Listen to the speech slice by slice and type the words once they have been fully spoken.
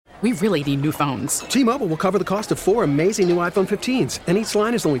We really need new phones. T-Mobile will cover the cost of 4 amazing new iPhone 15s, and each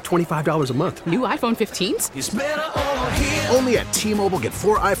line is only $25 a month. New iPhone 15s? It's better over here. Only at T-Mobile, get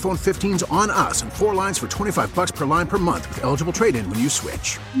 4 iPhone 15s on us and 4 lines for $25 per line per month with eligible trade-in when you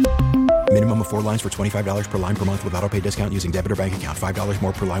switch. Minimum of 4 lines for $25 per line per month with autopay discount using debit or bank account. $5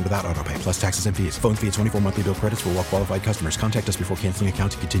 more per line without autopay, plus taxes and fees. Phone fee at 24 monthly bill credits for well-qualified customers. Contact us before canceling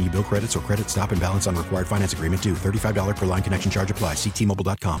account to continue bill credits or credit stop and balance on required finance agreement due. $35 per line connection charge applies. See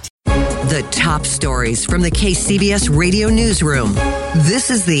T-Mobile.com. The top stories from the KCBS Radio Newsroom. This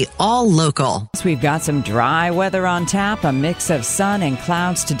is the All Local. We've got some dry weather on tap, a mix of sun and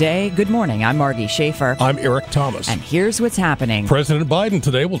clouds today. Good morning. I'm Margie Schaefer. I'm Eric Thomas. And here's what's happening. President Biden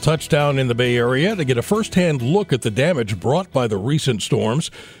today will touch down in the Bay Area to get a first-hand look at the damage brought by the recent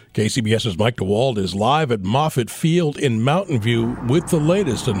storms. KCBS's Mike DeWald is live at Moffett Field in Mountain View with the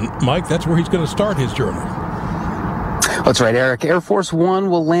latest. And, Mike, that's where he's going to start his journey. That's right, Eric. Air Force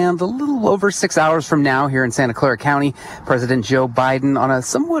One will land a little over 6 hours from now here in Santa Clara County. President Joe Biden on a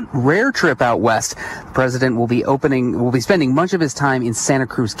somewhat rare trip out west. The president will be spending much of his time in Santa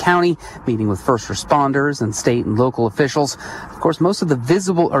Cruz County, meeting with first responders and state and local officials. Of course,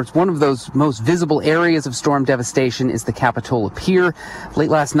 one of those most visible areas of storm devastation is the Capitola Pier.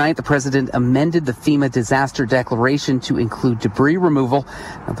 Late last night, the president amended the FEMA disaster declaration to include debris removal.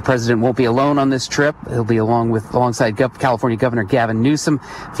 Now, the president won't be alone on this trip. He'll be alongside California Governor Gavin Newsom,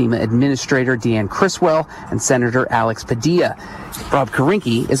 FEMA Administrator Deanne Criswell, and Senator Alex Padilla. Rob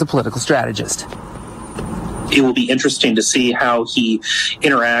Karinke is a political strategist. It will be interesting to see how he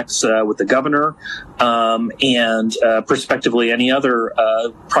interacts with the governor and prospectively any other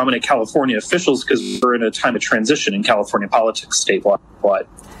prominent California officials, because we're in a time of transition in California politics statewide.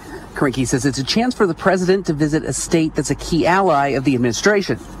 Karinke says it's a chance for the president to visit a state that's a key ally of the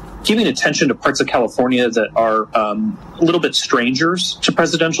administration. Giving attention to parts of California that are a little bit strangers to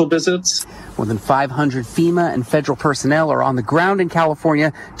presidential visits. More than 500 FEMA and federal personnel are on the ground in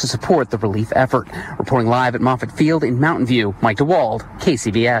California to support the relief effort. Reporting live at Moffett Field in Mountain View, Mike DeWald,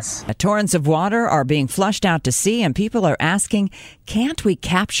 KCBS. Torrents of water are being flushed out to sea, and people are asking, can't we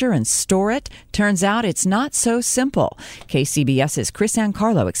capture and store it? Turns out it's not so simple. KCBS's Chris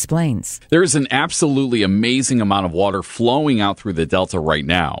Ancarlo explains. There is an absolutely amazing amount of water flowing out through the Delta right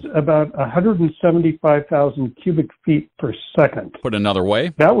now. About 175,000 cubic feet per second. Put another way,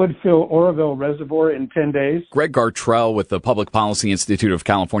 that would fill Oroville Reservoir in 10 days. Greg Gartrell with the Public Policy Institute of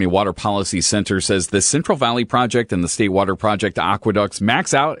California Water Policy Center says the Central Valley Project and the State Water Project aqueducts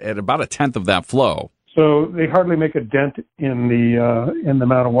max out at about a tenth of that flow. So they hardly make a dent in the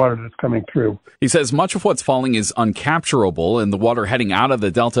amount of water that's coming through. He says much of what's falling is uncapturable, and the water heading out of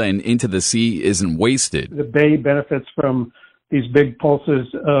the Delta and into the sea isn't wasted. The bay benefits from these big pulses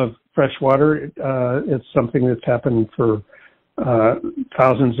of fresh water. It's something that's happened for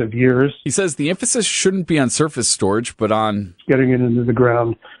thousands of years. He says the emphasis shouldn't be on surface storage, but on getting it into the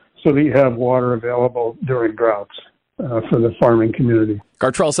ground so that you have water available during droughts for the farming community.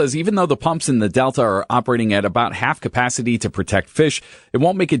 Gartrell says even though the pumps in the Delta are operating at about half capacity to protect fish, it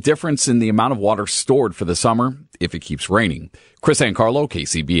won't make a difference in the amount of water stored for the summer if it keeps raining. Chris Ancarlo,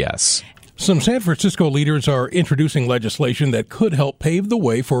 KCBS. Some San Francisco leaders are introducing legislation that could help pave the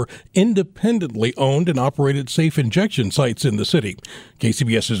way for independently owned and operated safe injection sites in the city.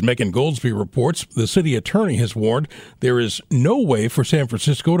 KCBS's Megan Goldsby reports the city attorney has warned there is no way for San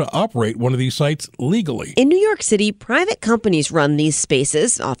Francisco to operate one of these sites legally. In New York City, private companies run these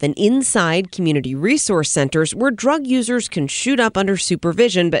spaces, often inside community resource centers where drug users can shoot up under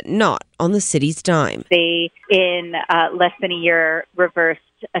supervision, but not on the city's dime. They, in less than a year, reversed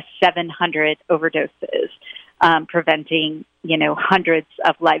 700 overdoses, preventing, hundreds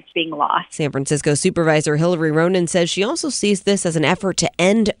of lives being lost. San Francisco Supervisor Hillary Ronan says she also sees this as an effort to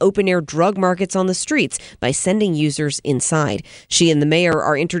end open-air drug markets on the streets by sending users inside. She and the mayor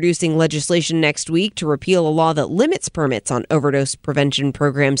are introducing legislation next week to repeal a law that limits permits on overdose prevention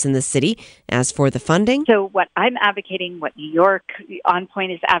programs in the city. As for the funding, so what I'm advocating, what New York On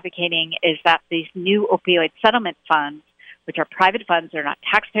Point is advocating, is that these new opioid settlement funds, which are private funds, they're not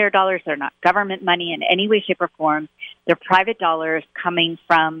taxpayer dollars, they're not government money in any way, shape, or form. They're private dollars coming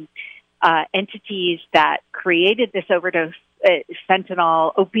from entities that created this overdose,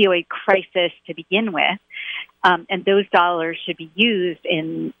 fentanyl, opioid crisis to begin with. And those dollars should be used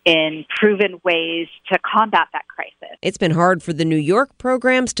in proven ways to combat that crisis. It's been hard for the New York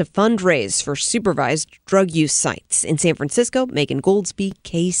programs to fundraise for supervised drug use sites. In San Francisco, Megan Goldsby,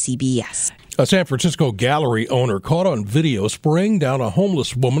 KCBS. A San Francisco gallery owner caught on video spraying down a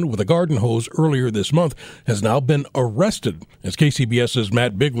homeless woman with a garden hose earlier this month has now been arrested. As KCBS's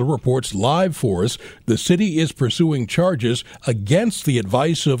Matt Bigler reports live for us, the city is pursuing charges against the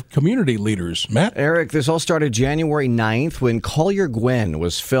advice of community leaders. Matt? Eric, this all started January 9th when Collier Gwynn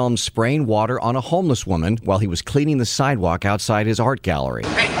was filmed spraying water on a homeless woman while he was cleaning the sidewalk outside his art gallery.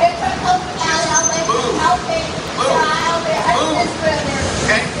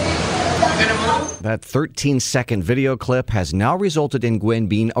 That 13-second video clip has now resulted in Gwynn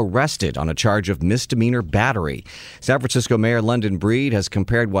being arrested on a charge of misdemeanor battery. San Francisco Mayor London Breed has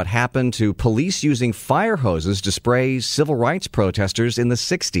compared what happened to police using fire hoses to spray civil rights protesters in the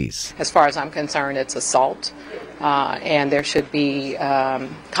 60s. As far as I'm concerned, it's assault, and there should be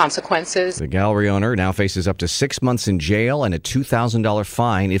consequences. The gallery owner now faces up to 6 months in jail and a $2,000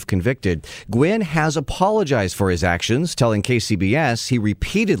 fine if convicted. Gwynn has apologized for his actions, telling KCBS he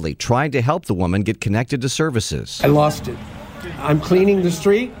repeatedly tried to help the woman get connected to services. I lost it. I'm cleaning the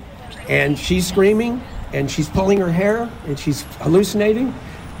street, and she's screaming, and she's pulling her hair, and she's hallucinating,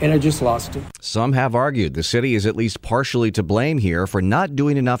 and I just lost it. Some have argued the city is at least partially to blame here for not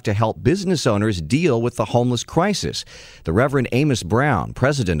doing enough to help business owners deal with the homeless crisis. The Reverend Amos Brown,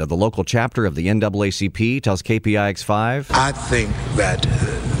 president of the local chapter of the NAACP, tells KPIX5, I think that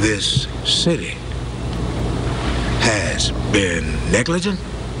this city has been negligent,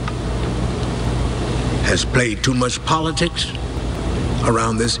 has played too much politics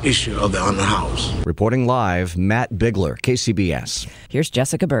around this issue of the unhoused. Reporting live, Matt Bigler, KCBS. Here's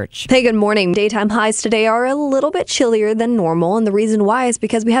Jessica Birch. Hey, good morning. Daytime highs today are a little bit chillier than normal, and the reason why is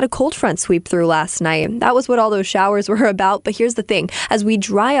because we had a cold front sweep through last night. That was what all those showers were about, but here's the thing. As we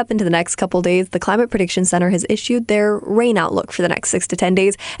dry up into the next couple days, the Climate Prediction Center has issued their rain outlook for the next 6 to 10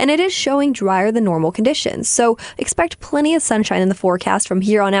 days, and it is showing drier than normal conditions. So expect plenty of sunshine in the forecast from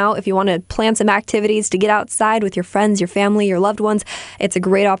here on out. If you want to plan some activities to get outside with your friends, your family, your loved ones, it's a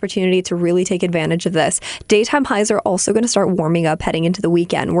great opportunity to really take advantage of this. Daytime highs are also going to start warming up heading into the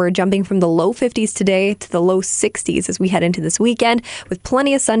weekend. We're jumping from the low 50s today to the low 60s as we head into this weekend with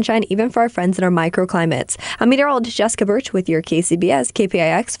plenty of sunshine even for our friends in our microclimates. I'm meteorologist Jessica Birch with your KCBS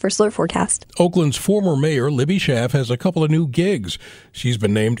KPIX First Alert Forecast. Oakland's former mayor, Libby Schaaf, has a couple of new gigs. She's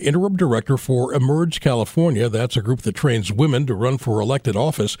been named interim director for Emerge California. That's a group that trains women to run for elected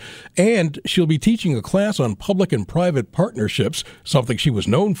office. And she'll be teaching a class on public and private partnerships, something she was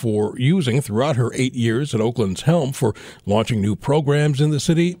known for using throughout her 8 years at Oakland's helm for launching new programs in the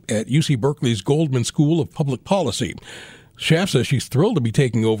city at UC Berkeley's Goldman School of Public Policy. Schaaf says she's thrilled to be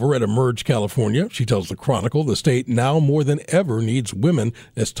taking over at Emerge California. She tells the Chronicle the state now more than ever needs women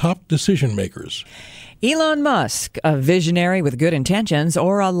as top decision makers. Elon Musk, a visionary with good intentions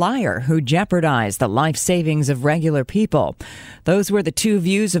or a liar who jeopardized the life savings of regular people. Those were the two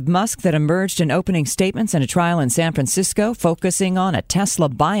views of Musk that emerged in opening statements in a trial in San Francisco, focusing on a Tesla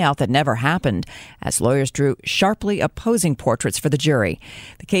buyout that never happened, as lawyers drew sharply opposing portraits for the jury.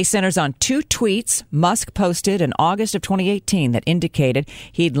 The case centers on two tweets Musk posted in August of 2018 that indicated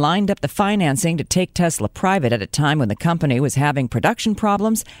he'd lined up the financing to take Tesla private at a time when the company was having production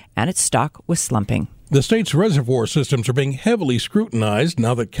problems and its stock was slumping. The state's reservoir systems are being heavily scrutinized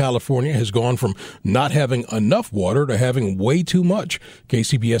now that California has gone from not having enough water to having way too much.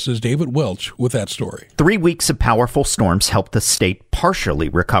 KCBS's David Welch with that story. 3 weeks of powerful storms helped the state partially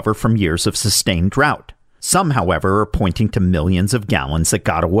recover from years of sustained drought. Some, however, are pointing to millions of gallons that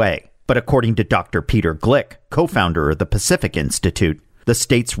got away. But according to Dr. Peter Glick, co-founder of the Pacific Institute, the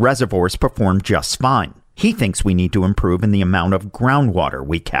state's reservoirs perform just fine. He thinks we need to improve in the amount of groundwater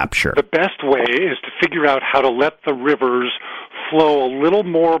we capture. The best way is to figure out how to let the rivers flow a little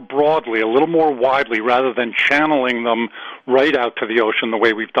more broadly, a little more widely, rather than channeling them right out to the ocean the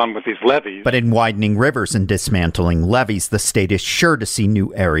way we've done with these levees. But in widening rivers and dismantling levees, the state is sure to see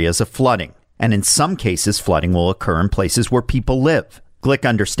new areas of flooding. And in some cases, flooding will occur in places where people live. Glick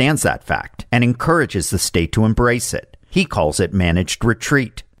understands that fact and encourages the state to embrace it. He calls it managed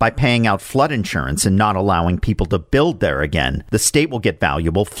retreat. By paying out flood insurance and not allowing people to build there again, the state will get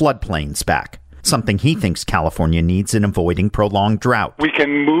valuable floodplains back, something he thinks California needs in avoiding prolonged drought. We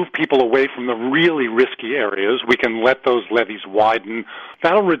can move people away from the really risky areas. We can let those levees widen.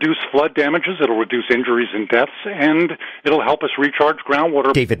 That'll reduce flood damages, it'll reduce injuries and deaths, and it'll help us recharge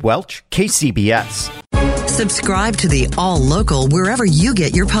groundwater. David Welch, KCBS. Subscribe to the All Local wherever you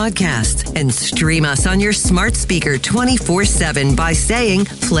get your podcasts and stream us on your smart speaker 24/7 by saying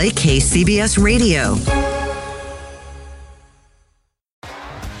play KCBS Radio.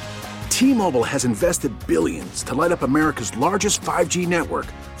 T-Mobile has invested billions to light up America's largest 5G network,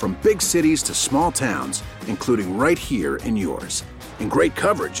 from big cities to small towns, including right here in yours. And great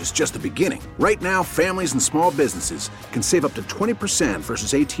coverage is just the beginning. Right now, families and small businesses can save up to 20%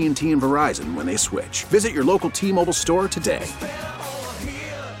 versus AT&T and Verizon when they switch. Visit your local T-Mobile store today.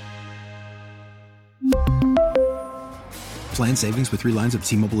 Plan savings with 3 lines of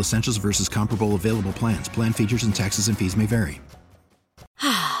T-Mobile Essentials versus comparable available plans. Plan features and taxes and fees may vary.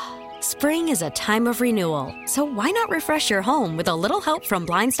 Spring is a time of renewal, so why not refresh your home with a little help from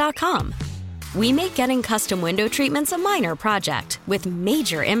Blinds.com? We make getting custom window treatments a minor project with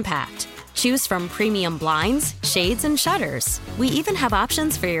major impact. Choose from premium blinds, shades, and shutters. We even have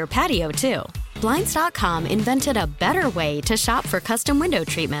options for your patio, too. Blinds.com invented a better way to shop for custom window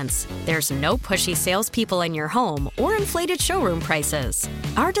treatments. There's no pushy salespeople in your home or inflated showroom prices.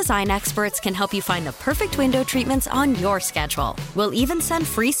 Our design experts can help you find the perfect window treatments on your schedule. We'll even send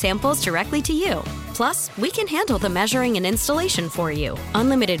free samples directly to you. Plus, we can handle the measuring and installation for you.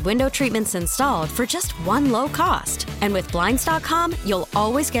 Unlimited window treatments installed for just one low cost. And with Blinds.com, you'll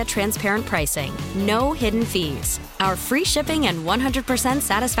always get transparent pricing. No hidden fees. Our free shipping and 100%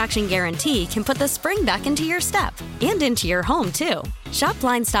 satisfaction guarantee can put the spring back into your step and into your home, too. Shop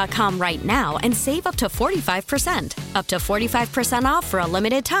Blinds.com right now and save up to 45%. Up to 45% off for a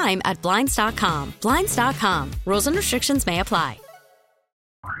limited time at Blinds.com. Blinds.com. Rules and restrictions may apply.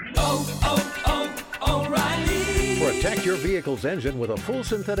 O'Reilly. Protect your vehicle's engine with a full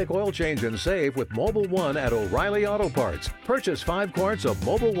synthetic oil change and save with Mobil 1 at O'Reilly Auto Parts. Purchase 5 quarts of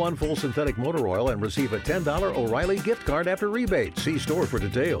Mobil 1 full synthetic motor oil and receive a $10 O'Reilly gift card after rebate. See store for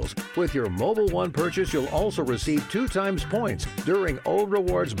details. With your Mobil 1 purchase, you'll also receive 2 times points during O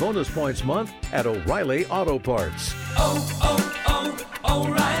Rewards Bonus Points Month at O'Reilly Auto Parts.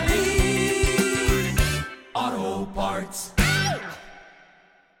 O'Reilly Auto Parts.